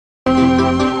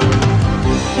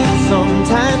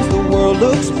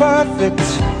perfect,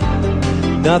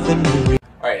 nothing to read.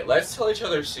 Alright, let's tell each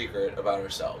other a secret about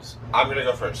ourselves. I'm gonna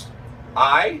go first.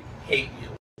 I hate you.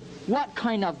 What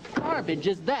kind of garbage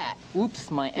is that?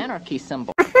 Oops, my anarchy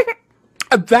symbol.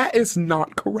 That is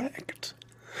not correct.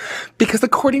 Because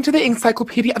according to the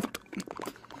encyclopedia of...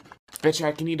 Bet you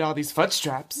I can eat all these fudge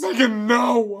straps. Megan,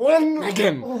 no!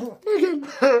 Megan! Megan!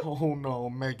 Oh no,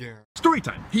 Megan.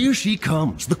 Storytime. Here she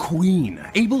comes, the queen,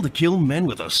 able to kill men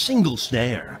with a single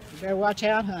stare. You better watch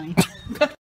out, honey.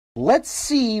 Let's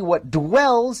see what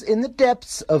dwells in the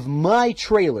depths of my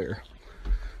trailer.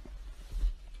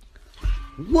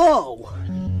 Whoa!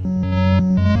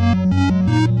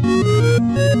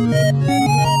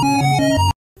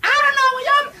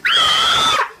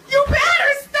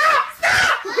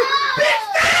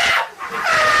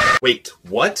 Wait,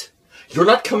 what? You're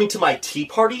not coming to my tea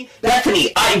party?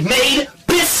 Bethany, I made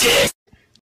biscuits!